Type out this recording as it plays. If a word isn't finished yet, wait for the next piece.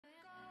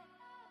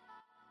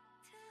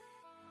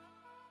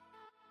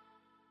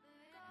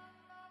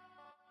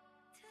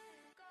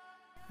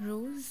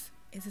Rose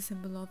is a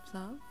symbol of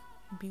love,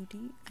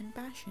 beauty, and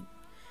passion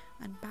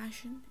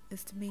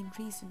is the main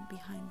reason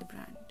behind the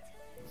brand.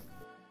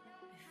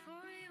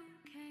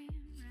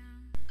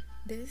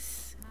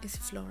 This is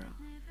Flora,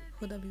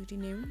 Huda beauty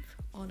nymph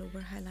all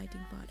over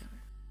highlighting powder.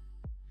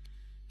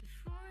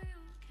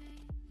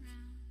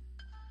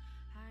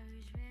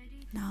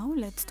 Now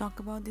let's talk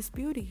about this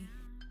beauty.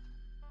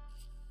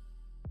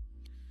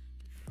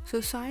 So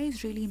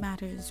size really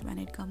matters when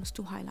it comes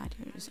to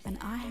highlighters, and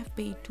I have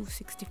paid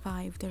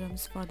 265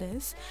 dirhams for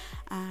this.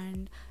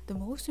 And the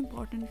most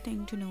important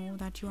thing to know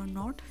that you are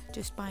not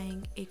just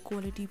buying a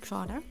quality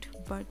product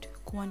but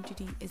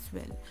quantity as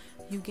well.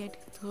 You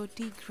get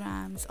 30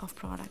 grams of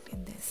product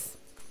in this.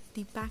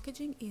 The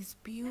packaging is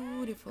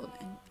beautiful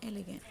and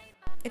elegant.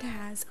 It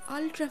has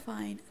ultra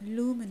fine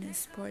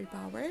luminous pearl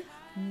power,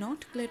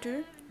 not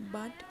glitter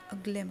but a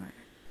glimmer.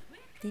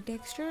 The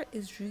texture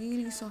is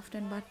really soft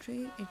and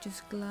buttery. It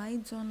just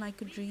glides on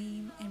like a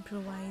dream and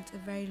provides a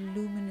very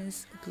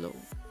luminous glow.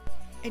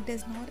 It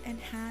does not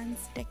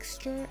enhance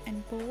texture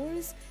and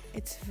pores.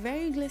 It's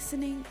very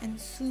glistening and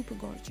super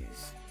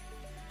gorgeous.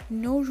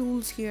 No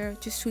rules here,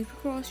 just sweep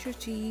across your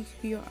cheek,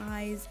 your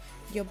eyes,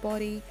 your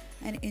body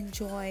and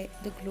enjoy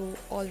the glow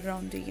all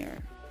around the year.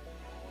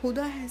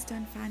 Huda has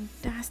done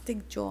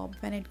fantastic job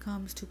when it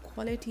comes to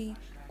quality,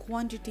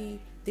 quantity,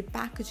 the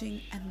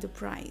packaging and the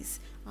price.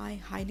 I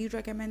highly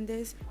recommend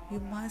this. You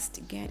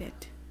must get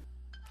it.